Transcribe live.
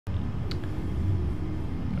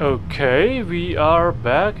Okay, we are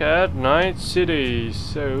back at Night City.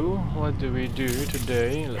 So, what do we do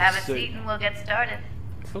today? Have a seat and we'll get started.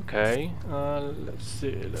 Okay, let's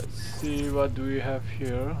see, what do we have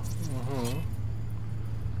here?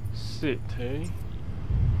 City.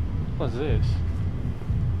 What's this?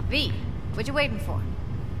 V, what you waiting for?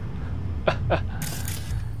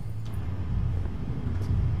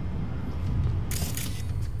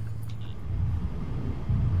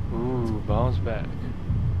 Ooh, bounce back.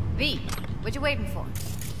 V, what you waiting for?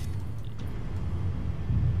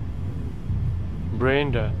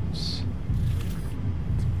 Brain dance.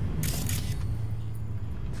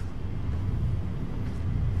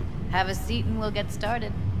 Have a seat and we'll get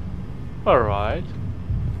started. Alright.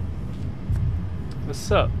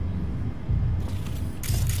 What's up?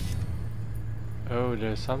 Oh,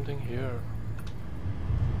 there's something here.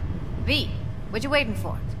 V, what you waiting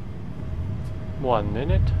for? 1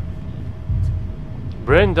 minute.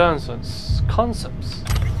 Brain dance concepts.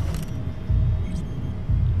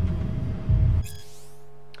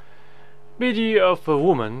 Video of a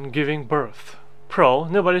woman giving birth. Pro,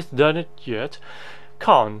 nobody's done it yet.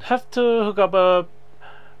 Con, have to hook up a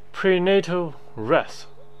prenatal rest,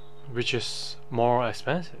 which is more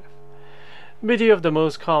expensive. Video of the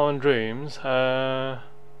most common dreams.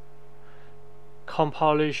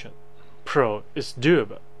 Compilation. Pro, it's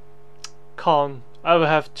doable. Con, I will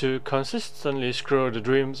have to consistently scroll the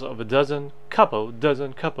dreams of a dozen couple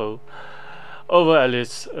over at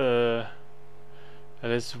least 1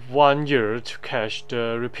 year to catch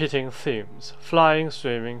the repeating themes: flying,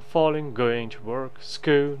 swimming, falling, going to work,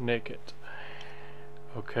 school, naked.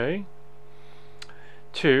 Okay.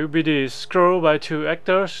 2. BD is scrolled by 2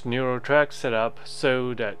 actors, neural track set up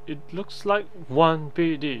so that it looks like one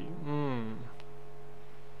BD.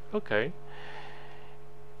 Okay.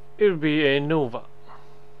 It will be a Nova.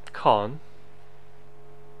 Con,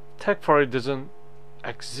 tag for it doesn't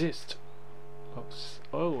exist.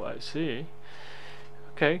 Oh, I see.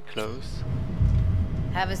 Okay, close.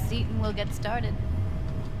 Have a seat and we'll get started.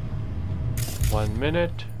 1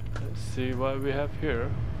 minute. Let's see what we have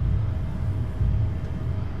here.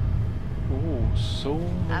 Ooh, so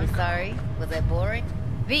many. I'm sorry, was that boring?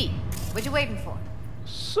 V, what you waiting for?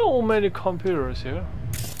 So many computers here.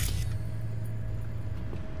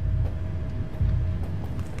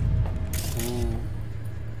 Ooh.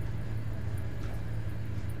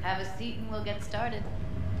 Have a seat and we'll get started.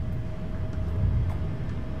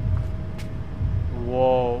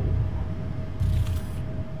 Whoa.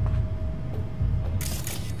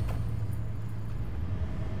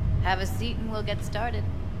 Have a seat and we'll get started.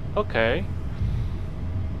 Okay.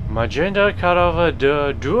 Magenta cut off a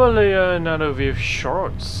dual layer nano with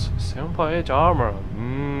shorts. 7.8 armor.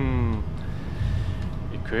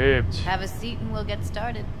 Equipped. Have a seat and we'll get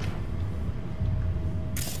started.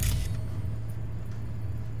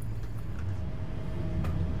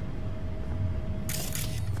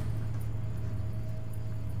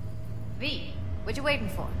 V, what you waiting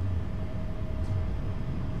for?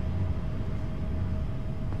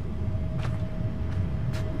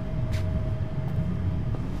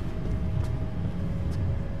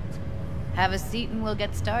 Have a seat and we'll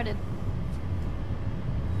get started.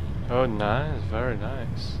 Oh, nice, very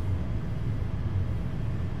nice.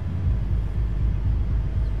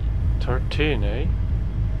 13, eh?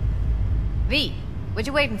 V, what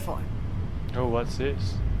you waiting for? Oh, what's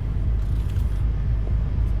this?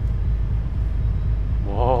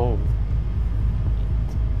 Whoa.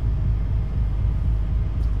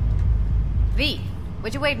 V,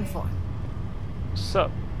 what you waiting for? What's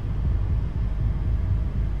up?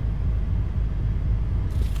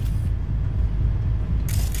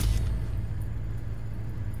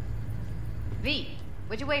 V,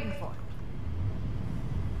 what you waiting for?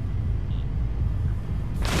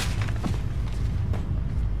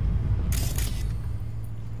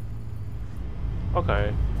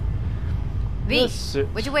 Okay. V,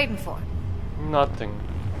 what you waiting for? Nothing.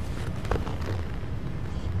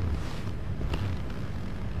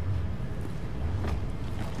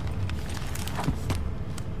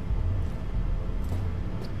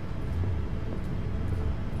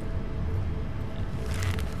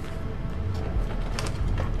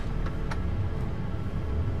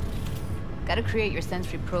 Gotta create your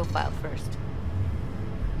sensory profile first.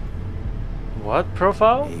 What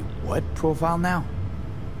profile? A what profile now?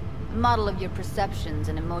 A model of your perceptions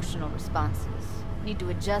and emotional responses. Need to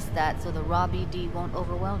adjust that so the raw BD won't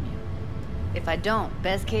overwhelm you. If I don't,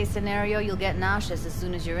 best case scenario, you'll get nauseous as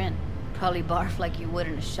soon as you're in. Probably barf like you would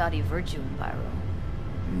in a shoddy virtue enviro.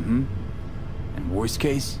 And worst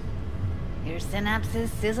case? Your synapses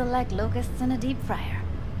sizzle like locusts in a deep fryer.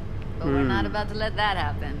 But we're not about to let that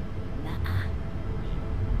happen. Nuh-uh.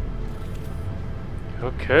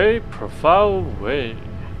 Okay, profile way.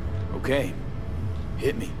 Okay.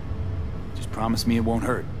 Hit me. Just promise me it won't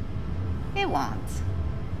hurt. It won't.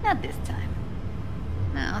 Not this time.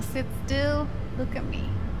 Now sit still, look at me.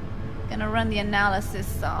 Gonna run the analysis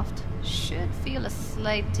soft. Should feel a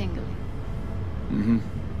slight tingling.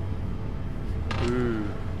 Ooh.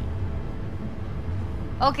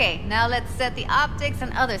 Okay, now let's set the optics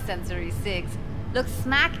and other sensory sigs. Look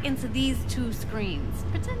smack into these two screens.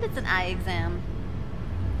 Pretend it's an eye exam.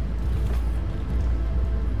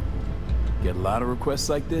 Get a lot of requests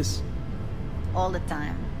like this? All the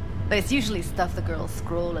time. But it's usually stuff the girls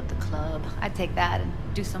scroll at the club. I take that and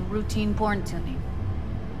do some routine porn tuning.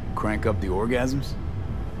 Crank up the orgasms?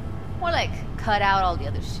 More like cut out all the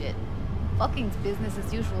other shit. Fucking's business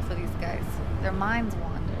as usual for these guys. Their minds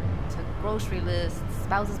wander to grocery lists,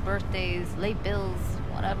 spouses' birthdays, late bills,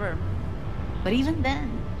 whatever. But even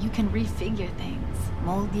then, you can refigure things,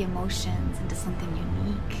 mold the emotions into something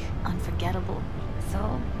unique, unforgettable.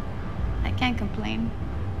 So, I can't complain.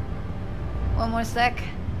 One more sec.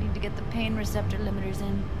 Need to get the pain receptor limiters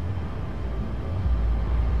in.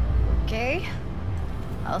 Okay.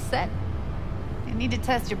 All set. You need to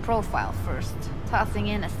test your profile first. Tossing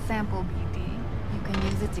in a sample BD. You can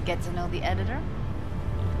use it to get to know the editor.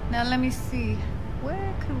 Now let me see.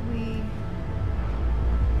 Where could we...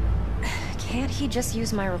 Can't he just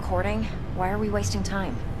use my recording? Why are we wasting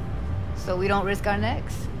time? So we don't risk our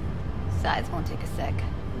necks? Sides won't take a sec.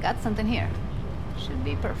 Got something here. Should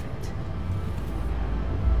be perfect.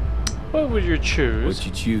 What would you choose? What'd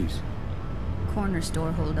you choose? Corner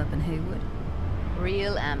store hold up in Haywood.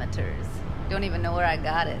 Real amateurs. Don't even know where I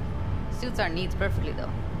got it. Suits our needs perfectly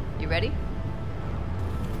though. You ready?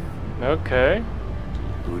 Okay.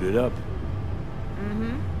 Boot it up.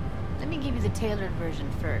 Let me give you the tailored version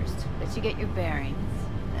first. Let you get your bearings.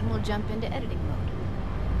 Then we'll jump into editing mode.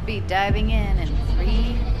 Be diving in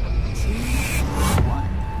 3, 2, 1.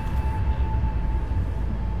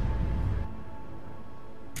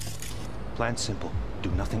 Plan simple. Do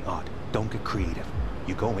nothing odd. Don't get creative.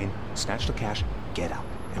 You go in, snatch the cash, get out.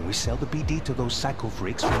 And we sell the BD to those psycho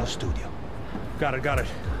freaks from the studio. Got it.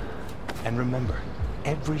 And remember,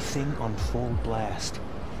 everything on full blast.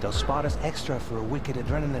 They'll spot us extra for a wicked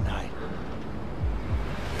adrenaline high.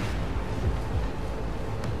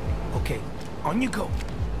 Okay, on you go.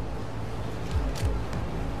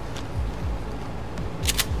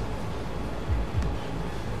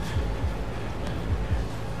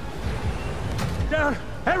 Down,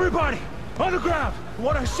 everybody! On the ground! I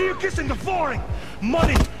want to see you kissing the flooring!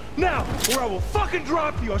 Money! Now! Or I will fucking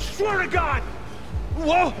drop you, I swear to God!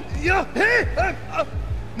 Whoa! Yeah! Hey!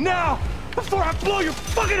 Now! Before I blow your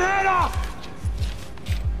fucking head off!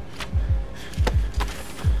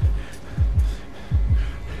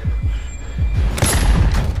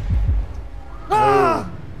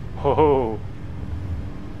 Oh.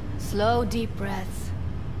 Slow, deep breaths.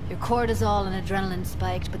 Your cortisol and adrenaline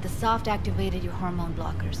spiked, but the soft activated your hormone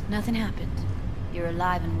blockers. Nothing happened. You're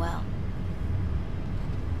alive and well.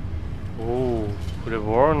 Oh, could have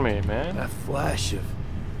warned me, man. That flash of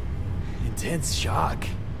intense shock.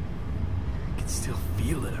 I can still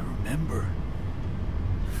feel it, I remember.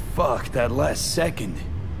 Fuck, that last second.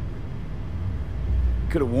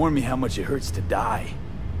 Could have warned me how much it hurts to die.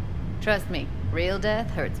 Trust me, real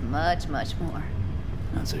death hurts much, much more.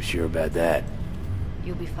 Not so sure about that.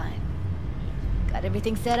 You'll be fine. Got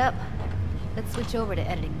everything set up? Let's switch over to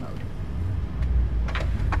editing mode.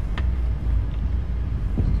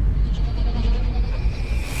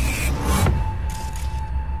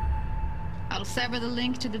 I'll sever the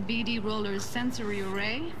link to the BD Roller's sensory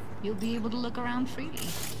array. You'll be able to look around freely.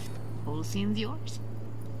 Whole scene's yours.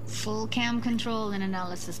 Full cam control in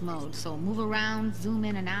analysis mode, so move around, zoom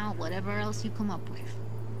in and out, whatever else you come up with.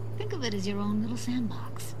 Think of it as your own little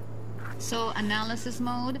sandbox. So, analysis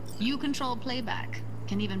mode, you control playback.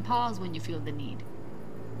 Can even pause when you feel the need.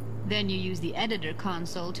 Then you use the editor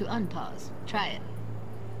console to unpause. Try it.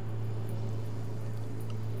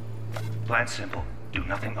 Plan simple. Do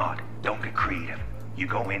nothing odd. Don't get creative. You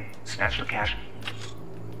go in, snatch the cash.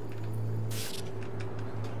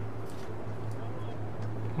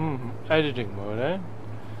 Editing mode, eh?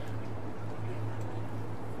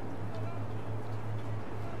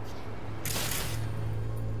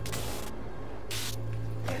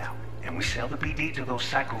 Get out. And we sell the BD to those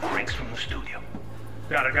psycho freaks from the studio.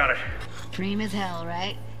 Got it. Dream as hell,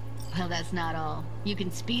 right? Well, that's not all. You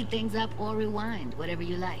can speed things up or rewind, whatever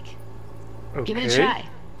you like. Okay. Give it a try.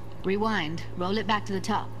 Rewind. Roll it back to the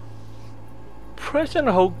top. Press and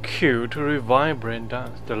hold Q to rewind brain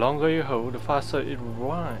dance. The longer you hold, the faster it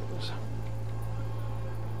rewinds.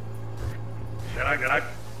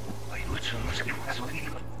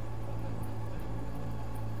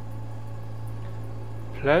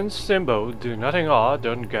 Plan simple, do nothing odd,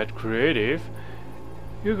 don't get creative.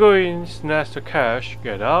 You go in, snatch the cash,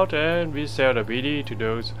 get out, and resell the BD to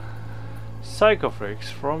those psychophrix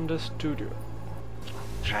from the studio.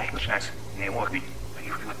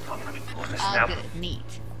 All good,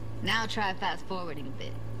 neat. Now try fast forwarding a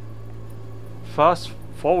bit. Fast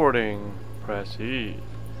forwarding, press E.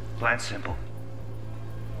 Plan simple.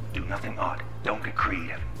 Do nothing odd. Don't get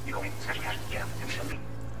creative. You go in, snatch the cash, get out, and sell the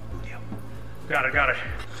studio. Got it.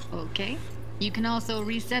 Okay. You can also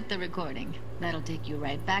reset the recording. That'll take you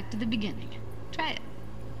right back to the beginning. Try it.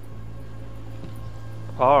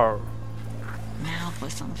 R. Now for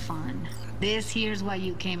some fun. This here's why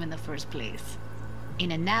you came in the first place.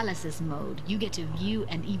 In analysis mode, you get to view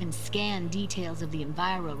and even scan details of the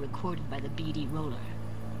enviro recorded by the BD roller.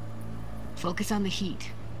 Focus on the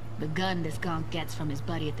heat, the gun this gonk gets from his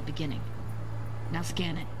buddy at the beginning. Now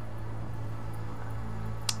scan it.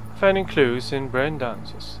 Finding clues in brain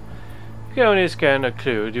dances. You can only scan a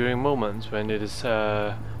clue during moments when it is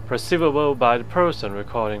perceivable by the person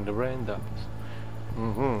recording the brain dance.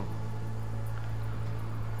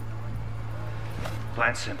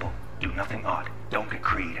 Plan simple. Do nothing odd. Don't get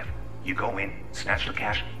creative. You go in, snatch the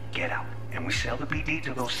cash, get out. And we sell the BD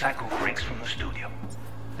to those psycho freaks from the studio.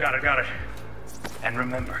 Got it. And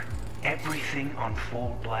remember, everything on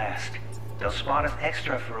full blast. They'll spot an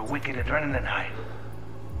extra for a wicked adrenaline high.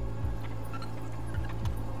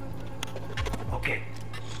 Okay.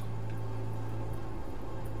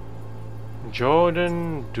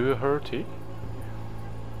 Jordan Doherty.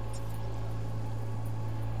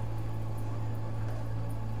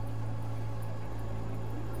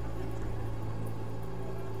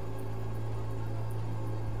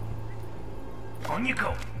 On you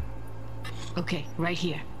go. Okay, right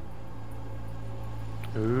here.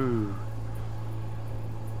 Ooh.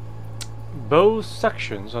 Both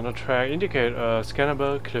sections on the track indicate a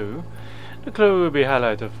scannable clue. The clue will be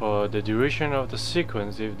highlighted for the duration of the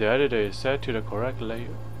sequence if the editor is set to the correct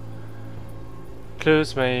layer.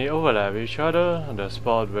 Clues may overlap each other. The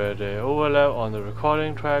spot where they overlap on the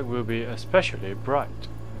recording track will be especially bright.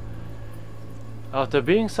 After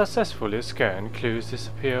being successfully scanned, clues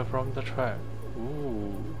disappear from the track.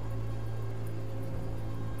 Ooh.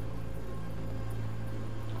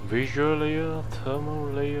 Visual layer, thermal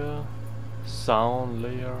layer, sound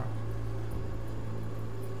layer.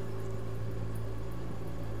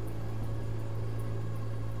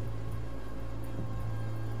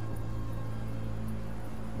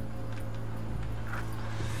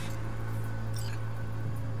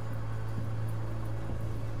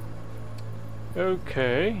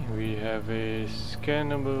 Okay, we have a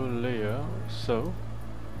scannable layer, so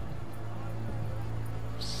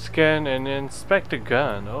scan and inspect the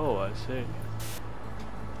gun. Oh, I see.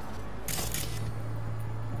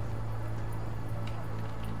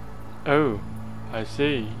 Oh, I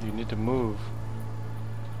see. You need to move.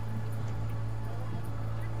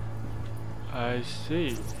 I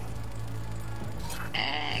see.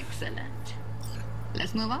 Excellent.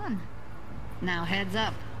 Let's move on. Now heads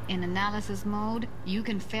up. In analysis mode, you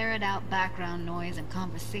can ferret out background noise and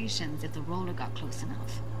conversations if the roller got close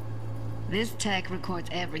enough. This tech records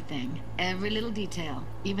everything, every little detail,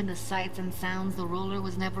 even the sights and sounds the roller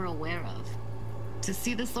was never aware of. To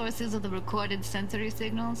see the sources of the recorded sensory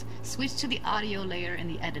signals, switch to the audio layer in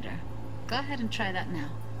the editor. Go ahead and try that now.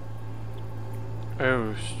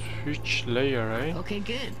 Oh, switch layer, eh? Okay,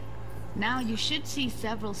 good. Now you should see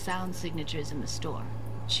several sound signatures in the store.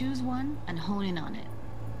 Choose one and hone in on it.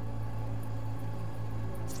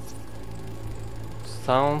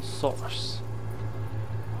 Sound source.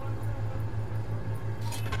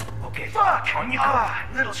 Okay, fuck! On you go!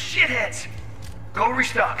 Little shitheads! Go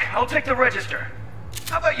restock. I'll take the register.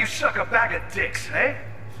 How about you suck a bag of dicks, eh?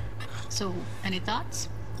 So, any thoughts?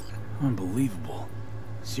 Unbelievable.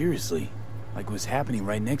 Seriously, like it was happening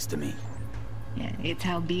right next to me. Yeah, it's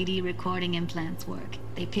how BD recording implants work.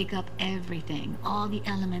 They pick up everything, all the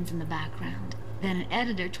elements in the background. Then an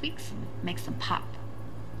editor tweaks them, makes them pop.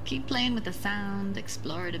 Keep playing with the sound,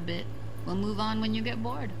 explore it a bit. We'll move on when you get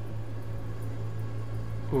bored.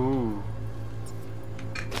 Ooh.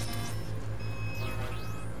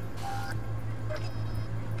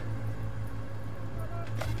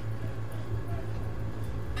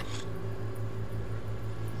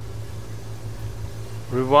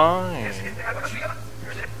 Rewind.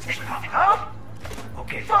 Huh?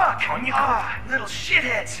 Okay, fuck! On you go! Little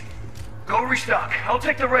shitheads! Go restock. I'll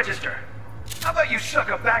take the register. How about you suck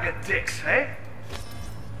a bag of dicks, eh?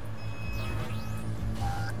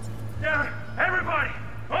 Down, everybody!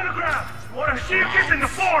 On the ground! Wanna see you kissing the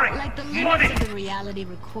flooring! Like the Money! limits of the reality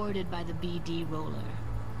recorded by the BD roller.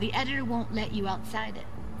 The editor won't let you outside it.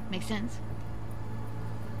 Make sense?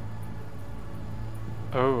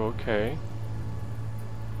 Oh, okay.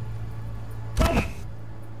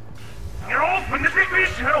 You're open the big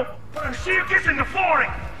show! Wanna see you kissing the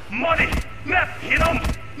flooring! Money! Now, hit 'em!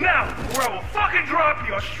 Now, or I will fucking drop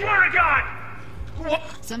you, I swear to God! What?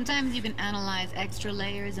 Sometimes you can analyze extra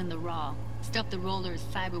layers in the raw. Stuff the roller's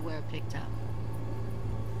cyberware picked up.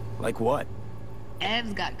 Like what?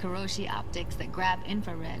 Ev's got Kiroshi optics that grab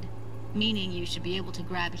infrared, meaning you should be able to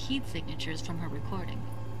grab heat signatures from her recording.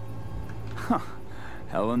 Huh.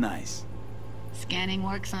 Hella nice. Scanning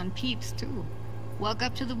works on peeps, too. Walk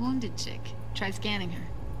up to the wounded chick. Try scanning her.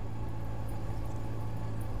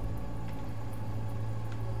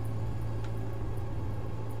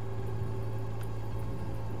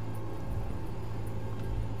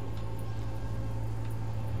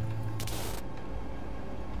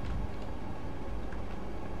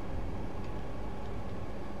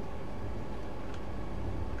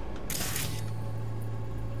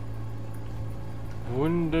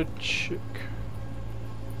 Wounded chick.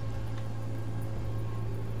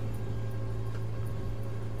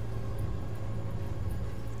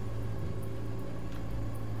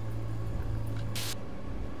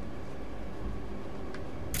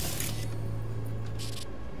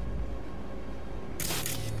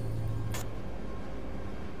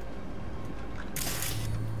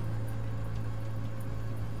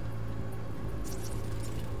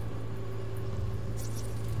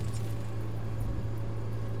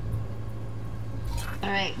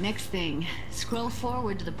 Alright, next thing. Scroll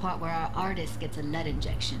forward to the part where our artist gets a lead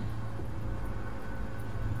injection.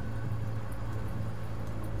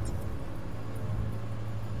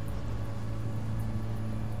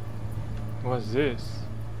 What's this?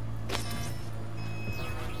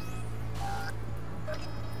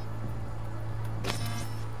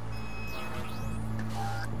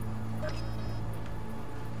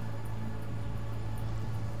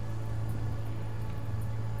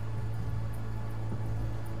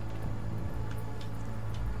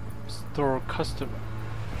 Store customer.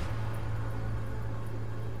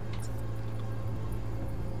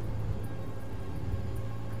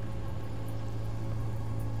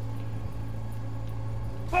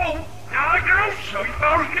 Oh, now I can show you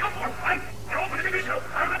how to get more fight. I don't believe you.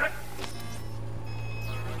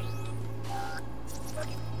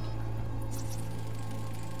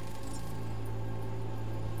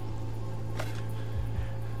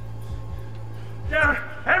 Down,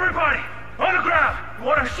 everybody, on the ground. You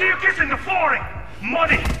wanna see you kissing the flooring?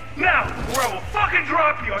 Money, now, or I will fucking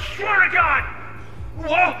drop you. I swear to God.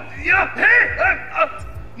 Whoa, yeah, hey,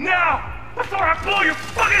 now, before I blow your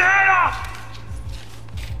fucking head off.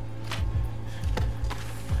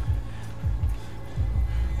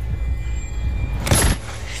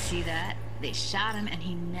 See that? They shot him and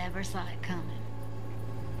he never saw it coming.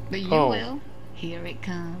 But you Oh. will. Here it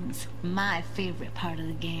comes. My favorite part of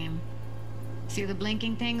the game. See the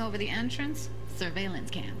blinking thing over the entrance? Surveillance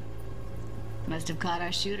cam. Must have caught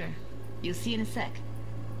our shooter. You'll see in a sec.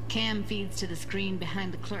 Cam feeds to the screen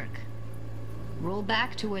behind the clerk. Roll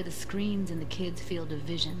back to where the screen's in the kid's field of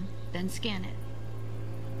vision, then scan it.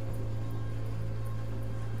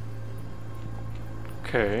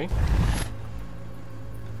 Okay.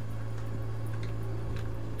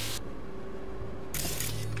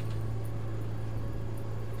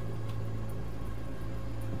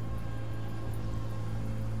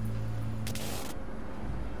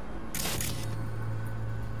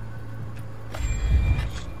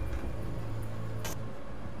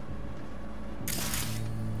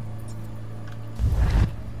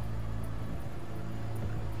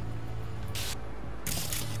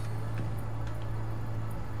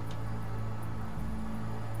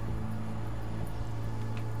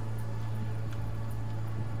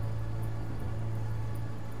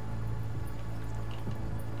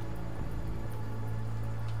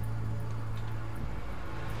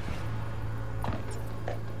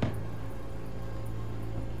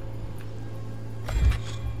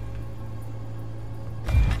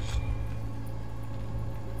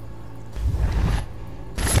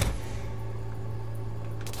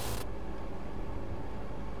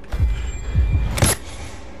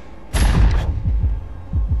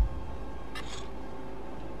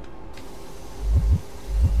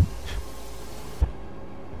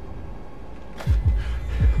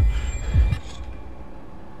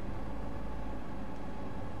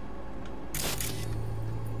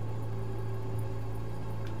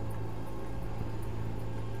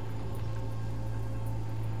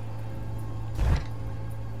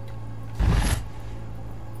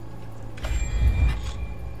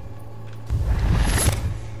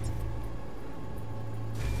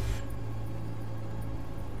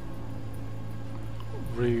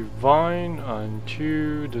 vine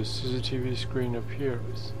until the CCTV screen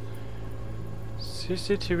appears.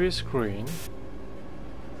 CCTV screen.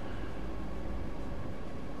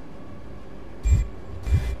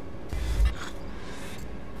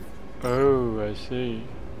 Oh, I see.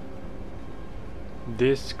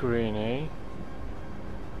 This screen, eh?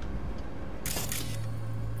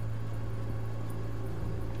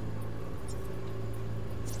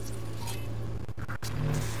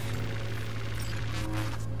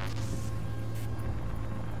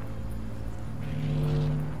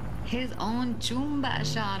 His own Chumba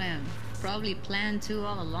shot him. Probably planned to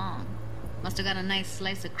all along. Must have got a nice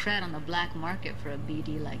slice of cred on the black market for a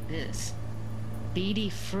BD like this. BD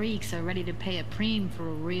freaks are ready to pay a preem for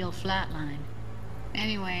a real flatline.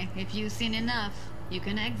 Anyway, if you've seen enough, you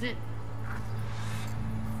can exit.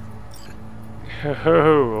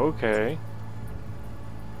 Oh, okay.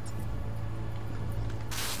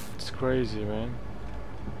 It's crazy, man.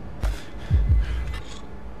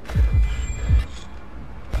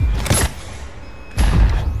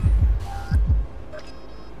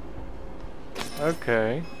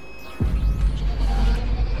 Okay.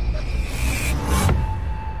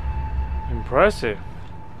 Impressive.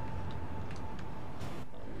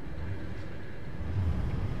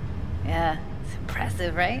 Yeah, it's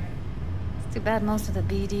impressive, right? It's too bad most of the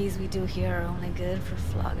BDs we do here are only good for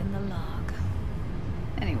flogging the log.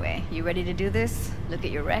 Anyway, you ready to do this? Look at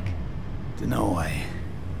your wreck? Dunno,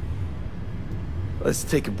 Let's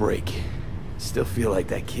take a break. Still feel like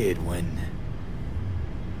that kid when...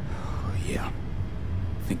 Oh, yeah.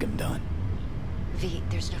 I think I'm done. V,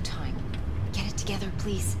 there's no time. Get it together,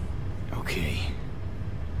 please. Okay.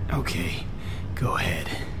 Okay. Go ahead.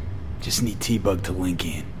 Just need T-Bug to link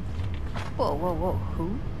in. Whoa, whoa, whoa,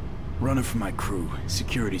 who? Runner for my crew,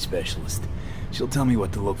 security specialist. She'll tell me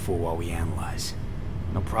what to look for while we analyze.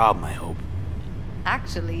 No problem, I hope.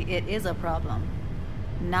 Actually, it is a problem.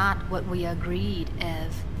 Not what we agreed,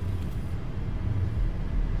 Ev.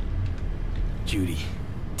 Judy,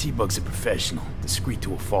 T-Bug's a professional, discreet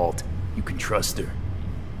to a fault. You can trust her.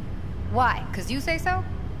 Why? 'Cause you say so?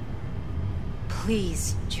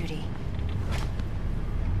 Please, Judy.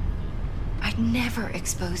 I'd never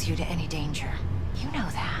expose you to any danger. You know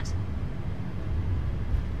that.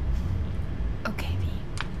 Okay, V.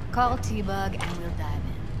 Call T-Bug and we'll dive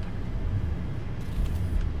in.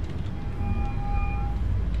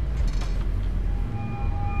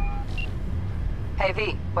 Hey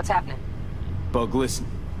V, what's happening? Bug, listen.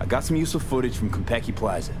 I got some useful footage from Konpeki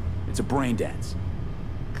Plaza. It's a brain dance.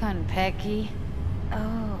 Konpeki?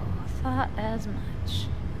 Oh, thought as much.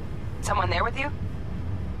 Someone there with you?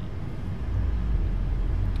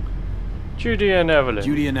 Judy and Evelyn.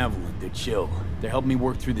 Judy and Evelyn, they're chill. They're helping me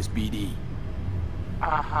work through this BD.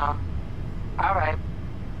 Uh-huh. Alright.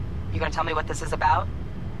 You gonna tell me what this is about?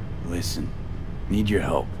 Listen, need your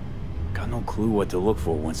help. Got no clue what to look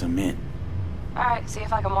for once I'm in. Alright, see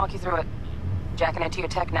if I can walk you through it. Jacking into your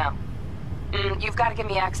tech now. You've got to give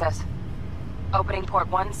me access. Opening port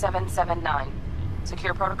 1779.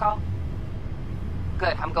 Secure protocol?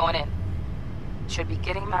 Good, I'm going in. Should be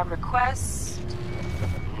getting my requests...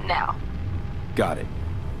 now. Got it.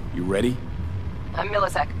 You ready? A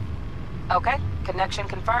millisec. Okay, connection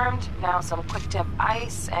confirmed. Now some quick temp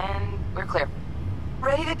ice, and we're clear.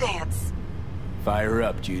 Ready to dance. Fire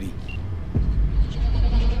up, Judy.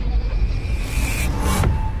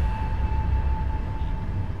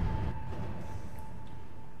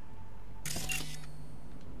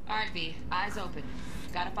 Alright, V. Eyes open.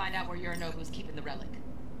 Gotta find out where Yorinobu's keeping the relic.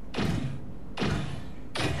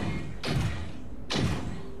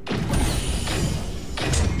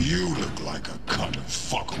 You look like a cut of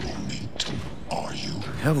fuckable meat, are you?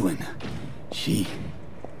 Evelyn,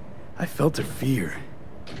 I felt her fear.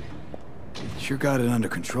 Sure got it under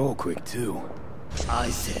control quick, too. I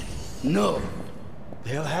said, no.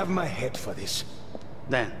 They'll have my head for this.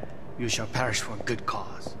 Then, you shall perish for a good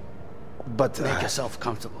cause. But, Make yourself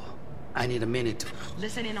comfortable. I need a minute to...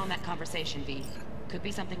 Listen in on that conversation, V. Could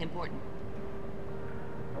be something important.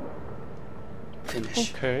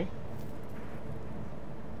 Finish. Okay.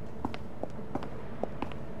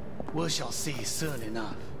 We shall see soon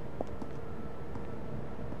enough.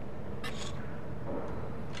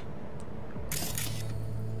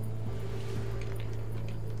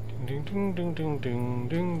 Ding ding ding ding ding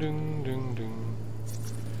ding ding ding ding.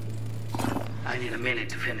 I need a minute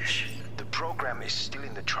to finish. The program is still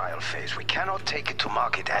in the trial phase. We cannot take it to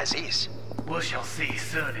market as is. We shall see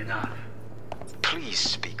soon enough. Please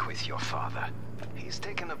speak with your father. He's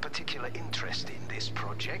taken a particular interest in this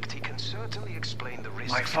project. He can certainly explain the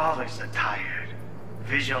risks. My father's a tired,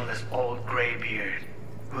 visionless old graybeard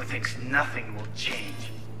who thinks nothing will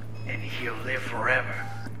change. and he'll live forever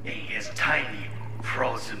in his tiny,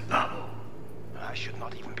 frozen bubble. I should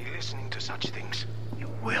not even be listening to such things. You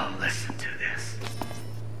will listen to this.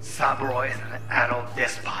 Saburo is an adult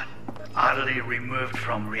despot, utterly removed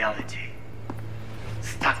from reality.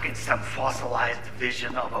 Stuck in some fossilized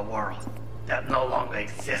vision of a world that no longer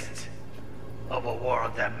exists. Of a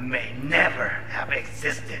world that may never have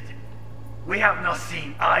existed. We have not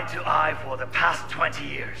seen eye to eye for the past 20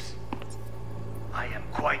 years. I am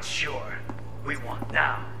quite sure we want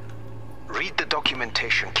now. Read the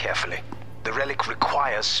documentation carefully. The relic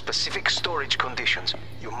requires specific storage conditions.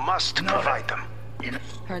 You must provide them.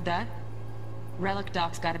 Heard that? Relic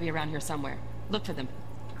docs gotta be around here somewhere. Look for them.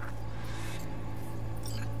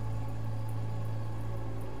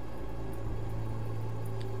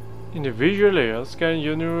 In the visual layer, scan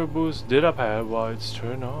Universe's datapad while it's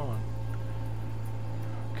turned on.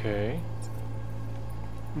 Okay.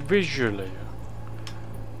 Visual layer.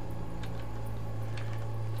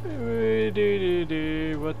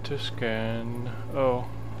 What to scan? Oh.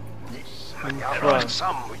 In front.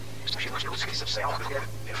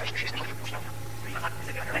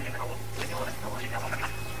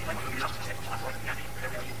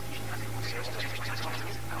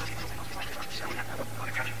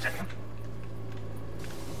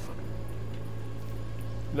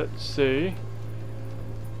 Let's see.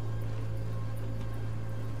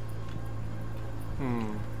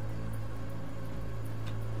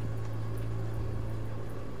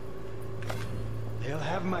 They'll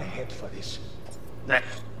have my head for this. That.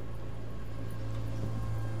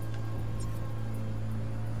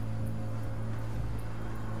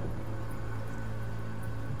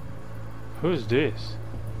 Who's this?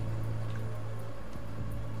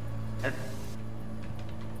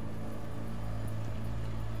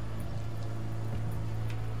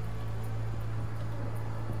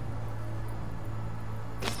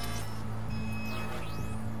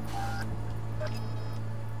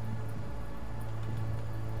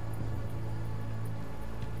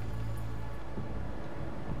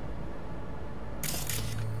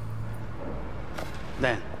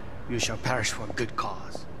 Then, you shall perish for a good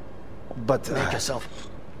cause. But make yourself.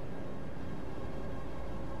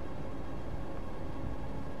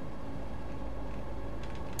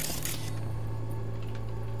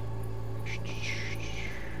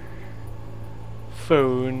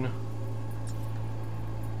 Phone.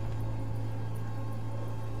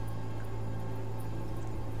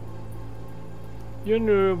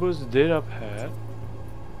 Universe's datapad.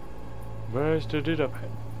 Where's the datapad?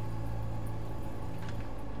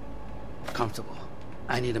 Comfortable.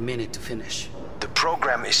 I need a minute to finish. The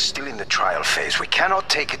program is still in the trial phase. We cannot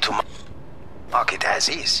take it to market as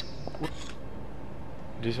is.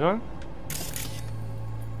 This one?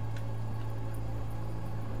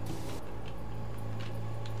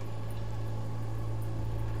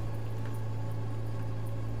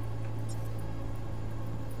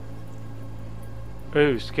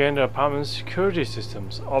 Oh, scan the apartment security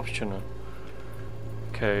systems. Optional.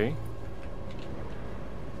 Okay.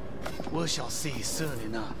 We shall see soon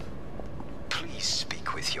enough. Please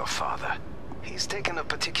speak with your father. He's taken a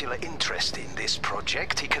particular interest in this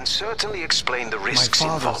project. He can certainly explain the risks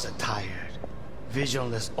involved. My father's a tired,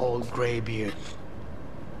 visionless old graybeard.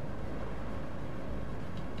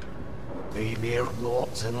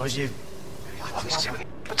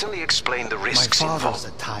 Certainly explain the risks involved. My father's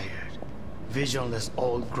a tired, visionless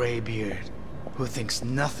old graybeard who thinks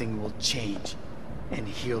nothing will change, and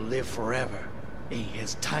he'll live forever in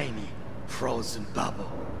his tiny, frozen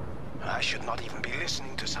bubble. I should not even be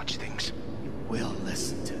listening to such things. You will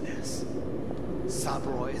listen to this.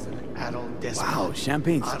 Saburo is an adult despot. Wow,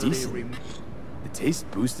 champagne's decent. The taste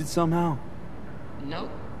boosted somehow? Nope,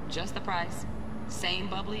 just the price. Same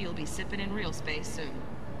bubbly you'll be sipping in real space soon.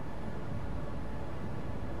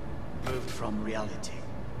 Moved from reality.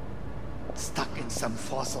 Stuck in some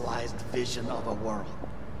fossilized vision of a world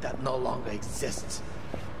that no longer exists.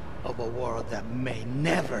 Of a world that may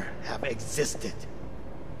never have existed.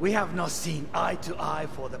 We have not seen eye to eye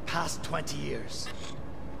for the past 20 years.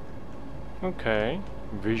 Okay.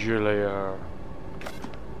 Visual layer.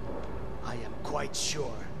 I am quite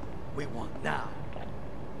sure we want now.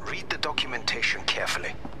 Read the documentation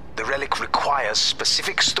carefully. The relic requires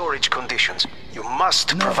specific storage conditions. You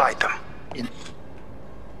must provide them.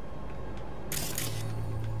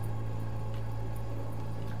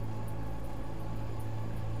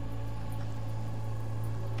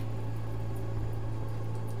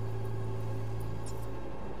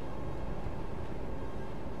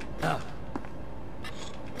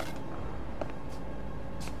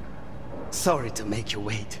 Sorry to make you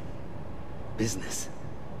wait. Business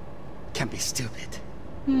can be stupid.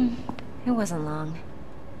 It wasn't long.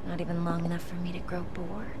 Not even long enough for me to grow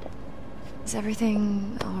bored. Is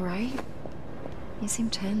everything alright? You seem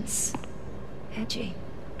tense. Edgy.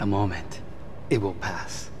 A moment. It will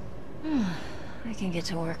pass. I can get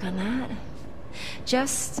to work on that.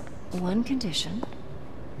 Just one condition.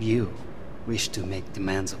 You wish to make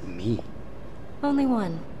demands of me. Only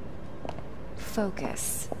one.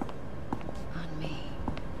 Focus on me.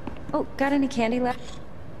 Oh, got any candy left?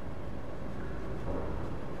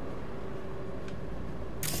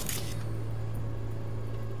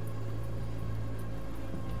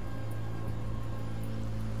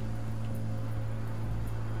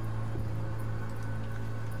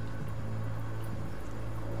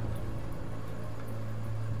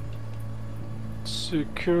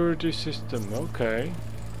 Security system, okay.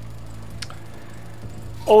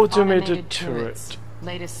 Automated turret.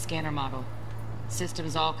 Latest scanner model.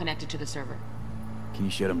 Systems all connected to the server. Can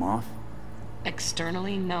you shut them off?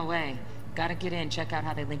 Externally, no way. Gotta get in, check out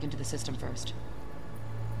how they link into the system first.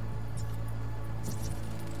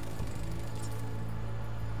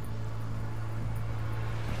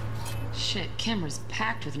 Shit, camera's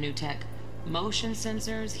packed with new tech. Motion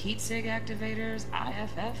sensors, heat sig activators,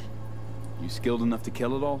 IFF. You skilled enough to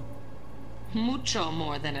kill it all? Mucho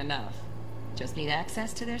more than enough. Just need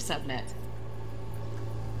access to their subnet.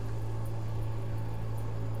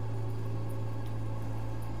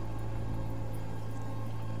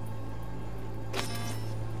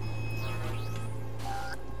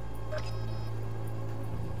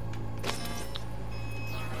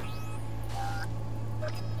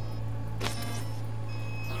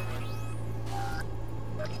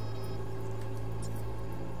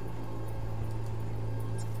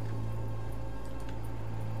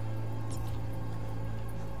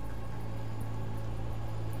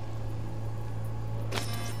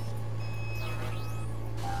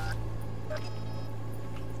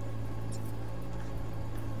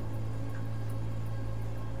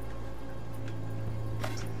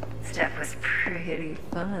 Stuff was pretty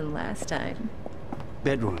fun last time.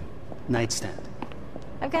 Bedroom. Nightstand.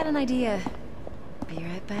 I've got an idea. Be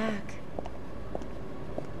right back.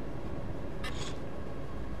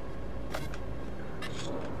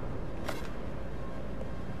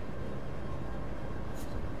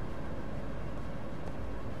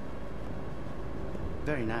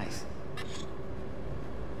 Very nice.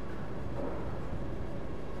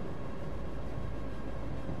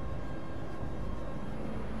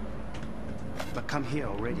 But come here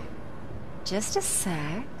already. Just a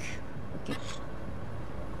sec. Okay.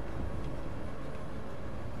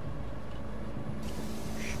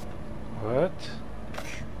 What?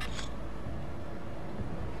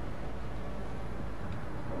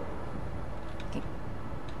 Okay.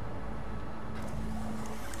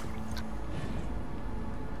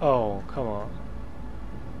 Oh, come on.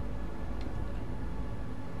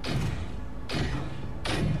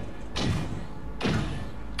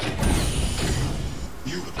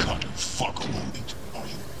 You the kind of fucker moment, are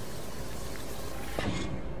you?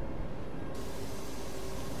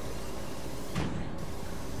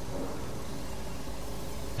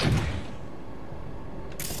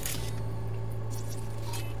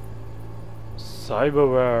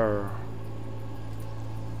 Cyberware.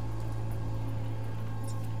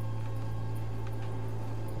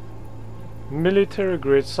 Military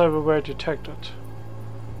grade cyberware detected.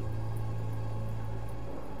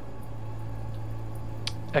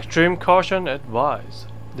 Extreme caution advised.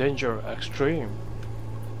 Danger extreme.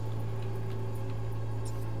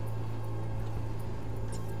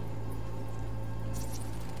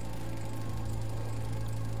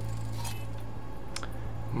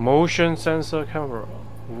 Motion sensor camera.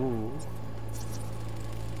 Ooh.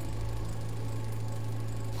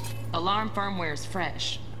 Alarm firmware is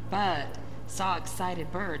fresh, but saw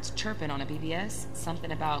excited birds chirping on a BBS.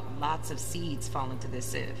 Something about lots of seeds falling to this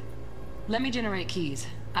sieve. Let me generate keys.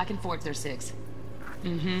 I can forge their SIGs.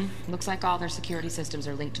 Looks like all their security systems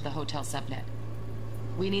are linked to the hotel subnet.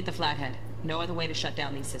 We need the flathead. No other way to shut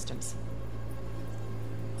down these systems.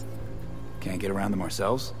 Can't get around them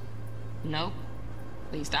ourselves? Nope.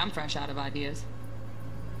 At least I'm fresh out of ideas.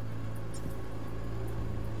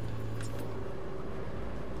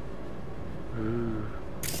 Ooh.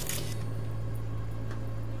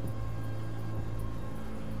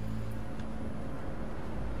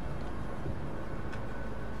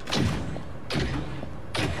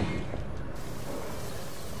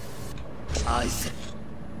 I said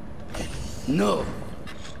no.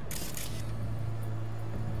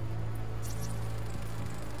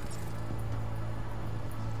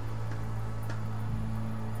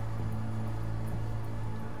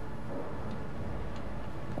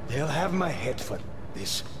 They'll have my head for...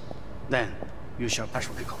 this. Then you shall pass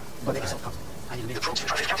protocol. But it is not. I will make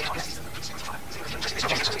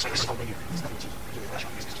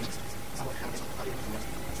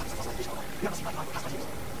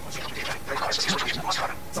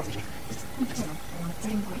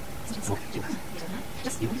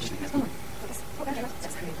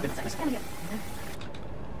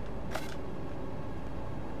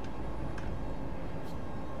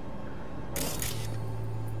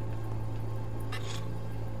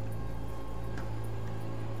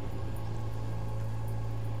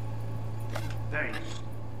Very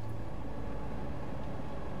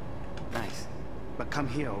nice. But come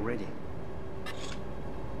here already.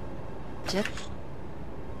 Just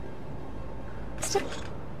step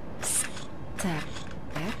back.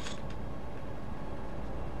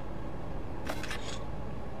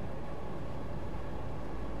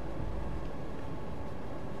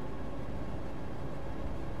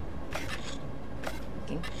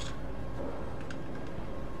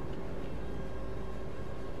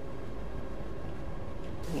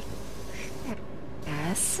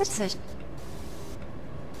 Yes, it's a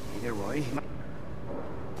Leroy.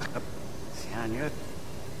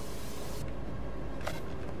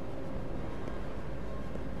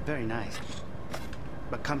 Very nice.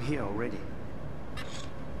 But come here already.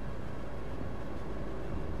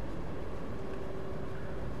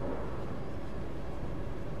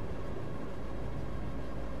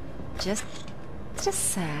 just a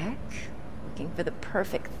sec. Looking for the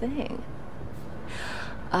perfect thing.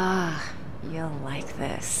 Ah, you'll like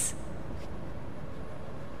this.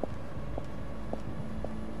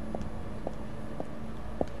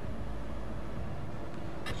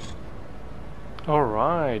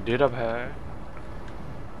 Alright, data pad.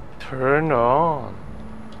 Turn on.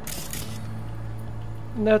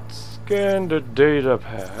 Let's scan the data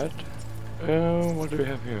pad. What do we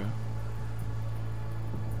have here?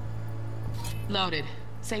 Loaded.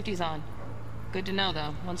 Safety's on. Good to know,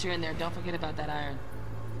 though. Once you're in there, don't forget about that iron.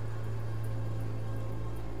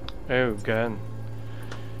 Oh, gun.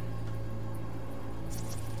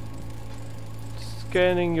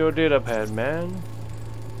 Scanning your data pad, man.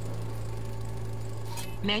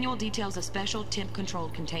 Manual details a special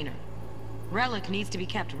temp-controlled container. Relic needs to be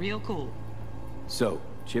kept real cool. So,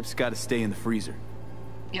 chips gotta stay in the freezer.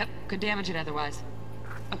 Yep, could damage it otherwise.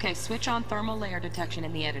 Okay, switch on thermal layer detection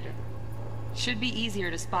in the editor. Should be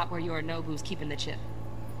easier to spot where Yorinobu's keeping the chip.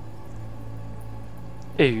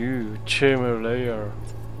 Ew, thermal layer.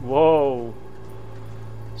 Whoa.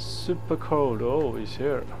 Super cold. Oh, it's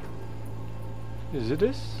here. Is it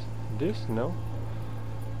this? This? No.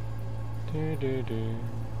 Do.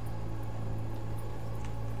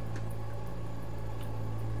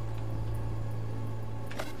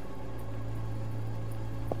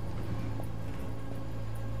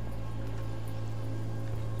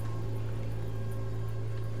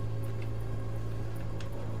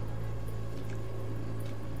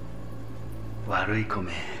 Warui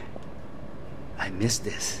Kome. I miss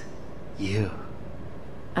this. You.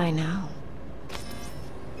 I know.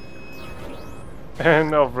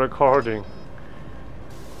 End of recording.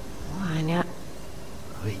 I know.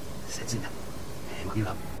 Wait, Setsuna. You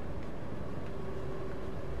up.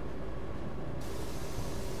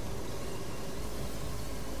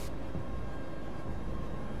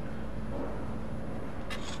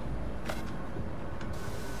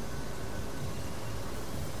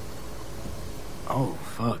 Oh,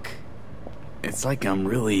 fuck. It's like I'm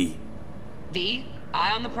really... V,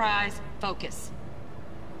 eye on the prize, focus.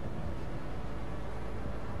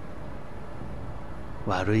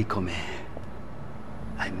 Warui Kome.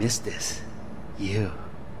 I miss this. You.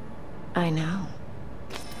 I know.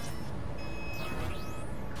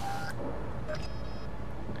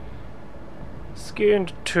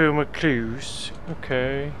 Scanned to my clues.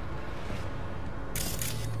 Okay.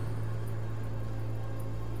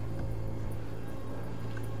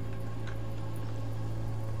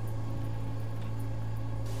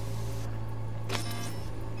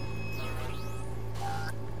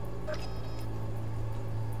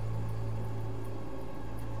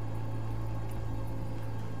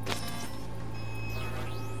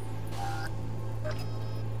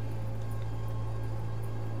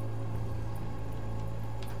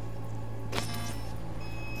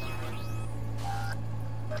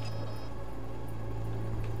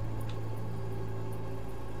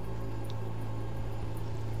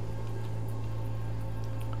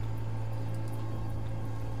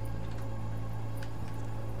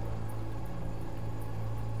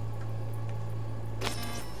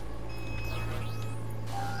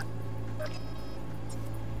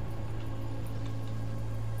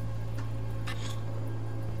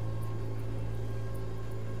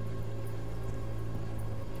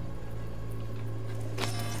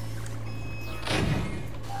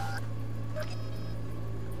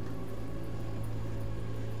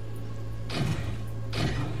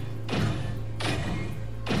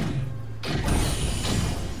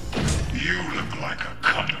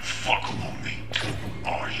 cut of fuckable meat,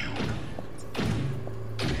 are you?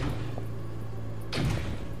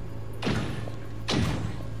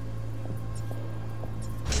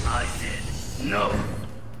 I said no.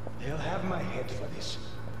 They'll have my head for this.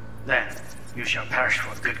 Then you shall perish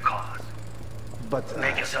for a good cause. But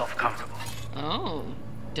make yourself comfortable. Oh,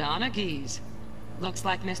 Donaghys. Looks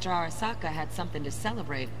like Mr. Arasaka had something to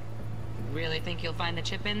celebrate. Really think you'll find the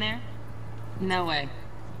chip in there? No way.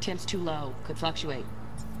 Temp's too low. Could fluctuate.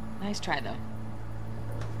 Nice try, though.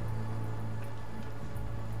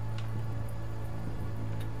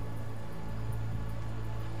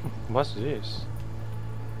 What's this?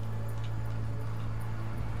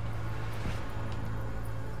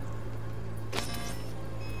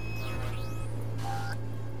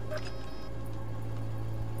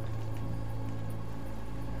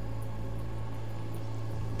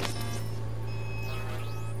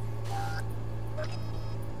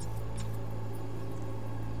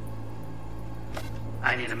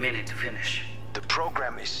 I need a minute to finish. The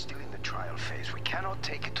program is still in the trial phase. We cannot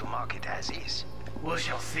take it to market as is. We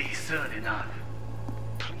shall see soon enough.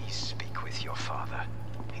 Please speak with your father.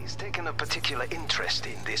 He's taken a particular interest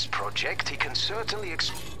in this project. He can certainly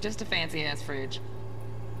Just a fancy-ass fridge.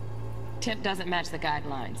 Temp doesn't match the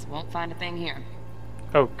guidelines. Won't find a thing here.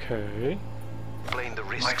 Okay. explain the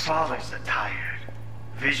risks. My father's a tired,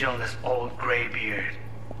 visionless old graybeard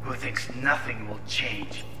who thinks nothing will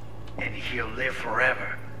change, and he'll live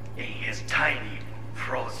forever in his tiny,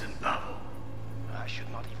 frozen bubble. I should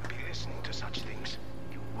not even be listening to such things.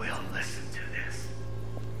 You will listen to this.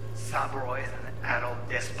 Saburo is an adult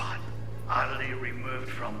despot, utterly removed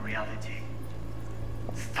from reality.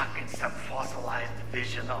 Stuck in some fossilized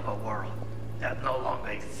vision of a world that no longer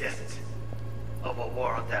exists. Of a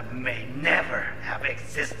world that may never have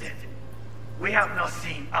existed. We have not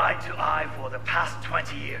seen eye to eye for the past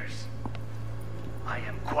 20 years. I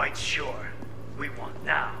am quite sure we won't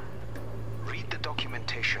now. Read the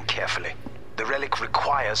documentation carefully. The relic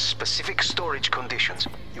requires specific storage conditions.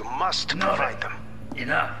 You must provide them.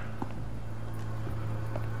 Enough.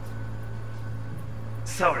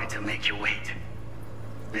 Sorry to make you wait.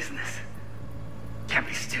 Business can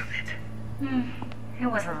be stupid. It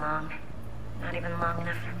wasn't long. Not even long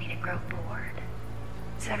enough for me to grow bored.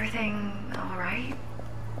 Is everything all right?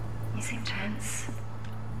 You seem tense.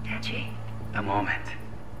 Edgy. A moment.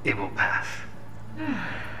 It will pass.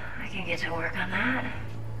 I can get to work on that.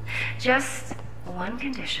 Just one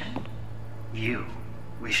condition. You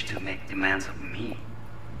wish to make demands of me.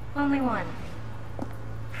 Only one.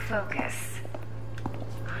 Focus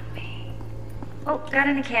on me. Oh, got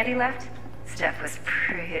any candy left? Stuff was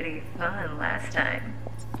pretty fun last time.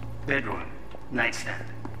 Bedroom. Nightstand.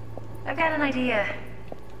 I've got an idea.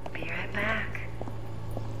 Be right back.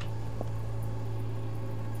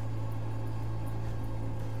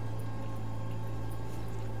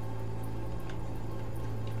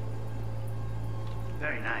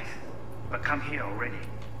 Very nice. But come here already.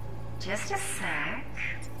 Just a sec.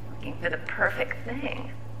 Looking for the perfect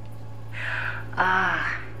thing.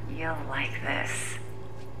 Ah, you'll like this.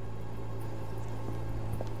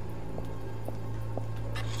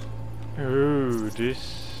 Ooh,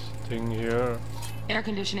 this thing here. Air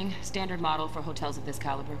conditioning, standard model for hotels of this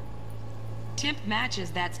caliber. Temp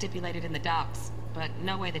matches that stipulated in the docs, but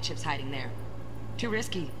no way the chip's hiding there. Too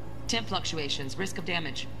risky. Temp fluctuations, risk of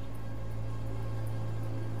damage.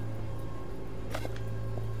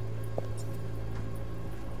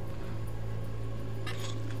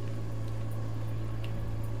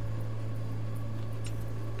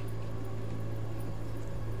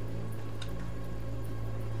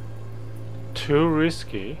 Too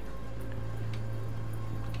risky.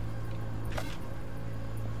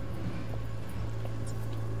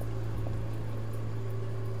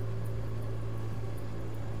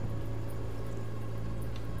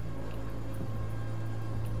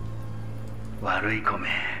 Warui-kome.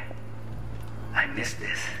 I miss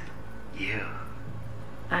this. You.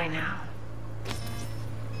 I know.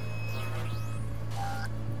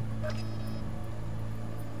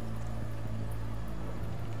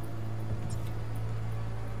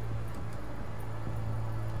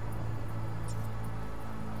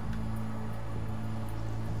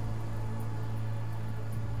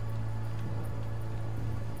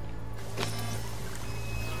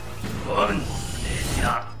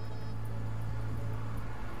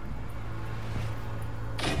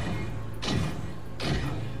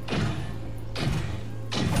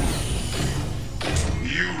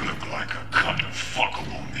 You look like a cut of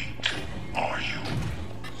fuckable meat, are you?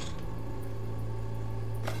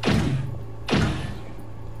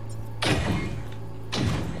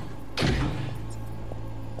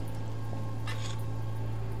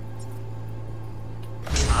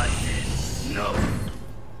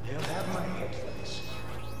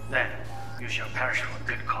 shall perish for a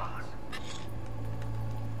good cause.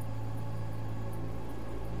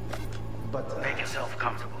 But, Make yourself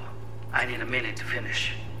comfortable. I need a minute to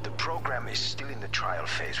finish. The program is still in the trial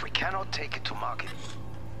phase. We cannot take it to market.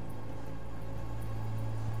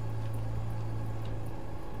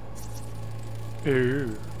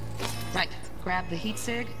 Ooh. Right, grab the heat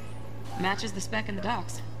sig. Matches the spec in the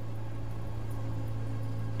docs.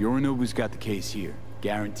 Yorinobu's got the case here.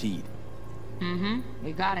 Guaranteed. Mm-hmm,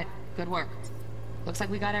 we got it. Good work. Looks like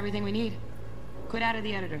we got everything we need. Quit out of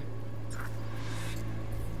the editor.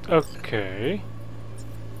 Okay.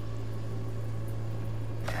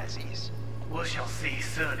 As is. We shall see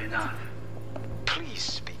soon enough. Please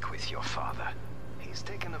speak with your father. He's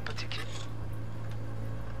taken a particular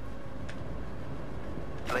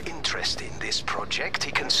interest in this project.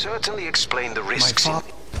 He can certainly explain the risks.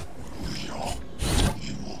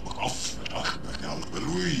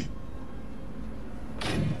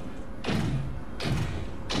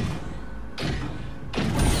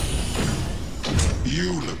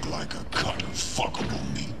 You look like a cut of fuckable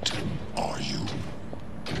meat, are you?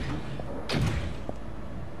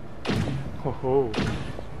 Ho ho.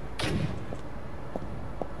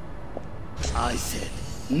 I said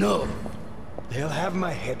no. They'll have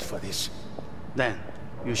my head for this. Then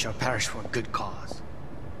you shall perish for a good cause.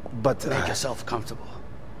 But, Make yourself comfortable.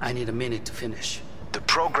 I need a minute to finish. The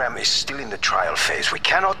program is still in the trial phase. We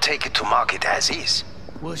cannot take it to market as is.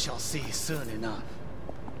 We shall see soon enough.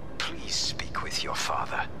 Please speak with your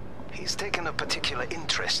father. He's taken a particular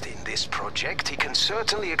interest in this project. He can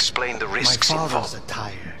certainly explain the risks My involved. father's a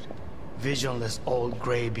tired, visionless old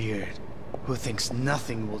graybeard who thinks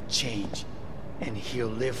nothing will change, and he'll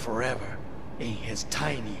live forever in his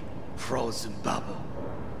tiny, frozen bubble.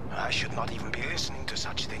 I should not even be listening to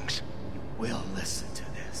such things. We'll listen to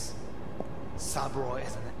this. Saburo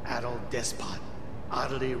is an adult despot,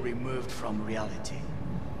 utterly removed from reality.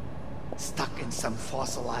 Stuck in some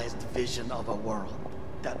fossilized vision of a world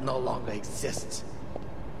that no longer exists.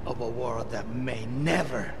 Of a world that may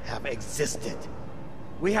never have existed.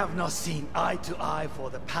 We have not seen eye to eye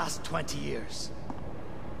for the past 20 years.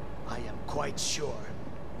 I am quite sure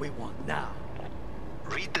we want now.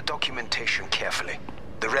 Read the documentation carefully.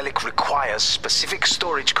 The relic requires specific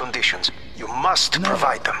storage conditions. You must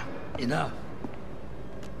provide them. Enough.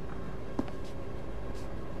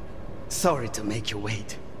 Sorry to make you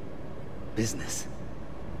wait. Business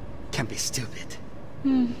can be stupid.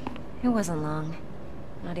 It wasn't long.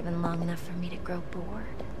 Not even long enough for me to grow bored.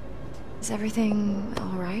 Is everything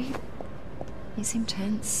alright? You seem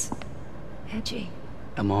tense. Edgy.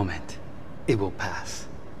 A moment. It will pass.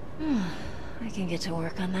 I can get to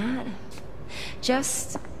work on that.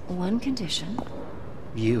 Just one condition.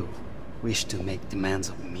 You wish to make demands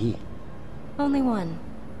of me. Only one.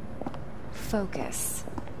 Focus.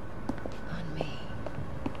 On me.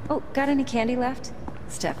 Oh, got any candy left?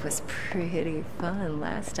 Stuff was pretty fun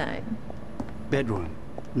last time. Bedroom.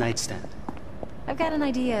 Nightstand. I've got an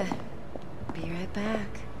idea. Be right back.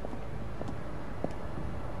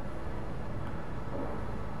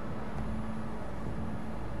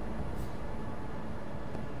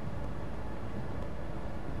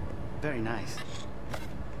 Very nice.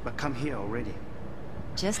 But come here already.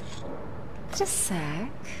 Just a sec.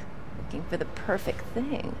 Looking for the perfect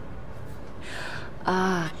thing.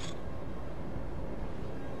 Ah.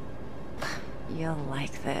 You'll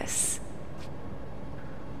like this.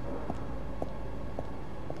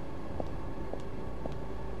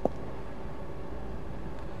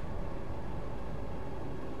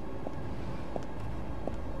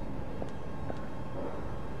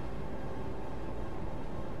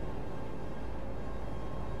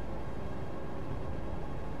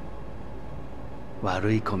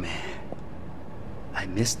 Warui kome. I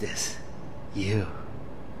miss this. You.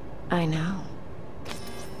 I know.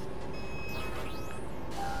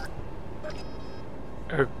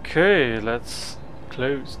 Okay, let's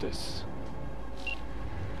close this.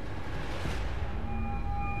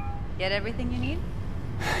 Get everything you need?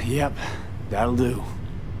 Yep, that'll do.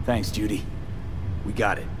 Thanks, Judy. We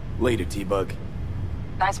got it. Later, T-Bug.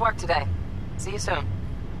 Nice work today. See you soon.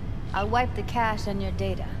 I'll wipe the cache on your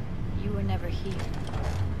data. You were never here.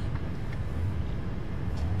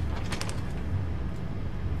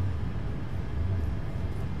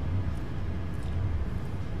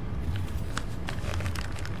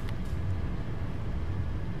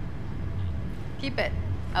 Keep it.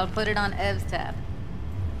 I'll put it on Ev's tab.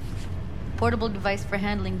 Portable device for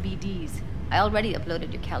handling BDs. I already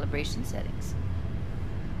uploaded your calibration settings.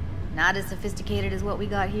 Not as sophisticated as what we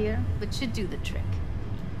got here, but should do the trick.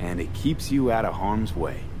 And it keeps you out of harm's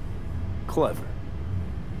way. Clever.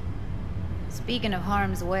 Speaking of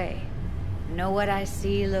harm's way, Know what I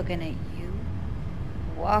see looking at you?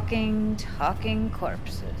 Walking, talking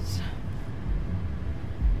corpses.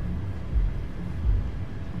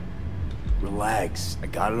 Relax. I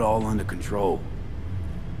got it all under control.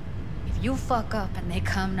 If you fuck up and they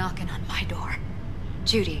come knocking on my door...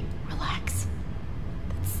 Judy, relax.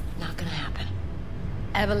 That's not gonna happen.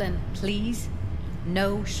 Evelyn, please.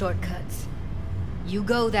 No shortcuts. You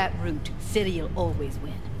go that route, City'll always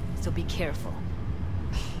win. So be careful.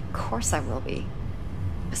 Of course I will be.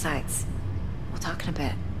 Besides, we'll talk in a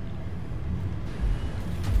bit.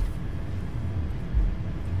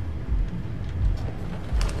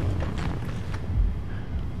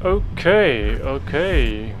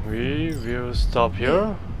 Okay, we will stop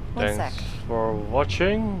here. One Thanks sec. for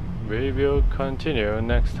watching. We will continue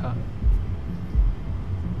next time.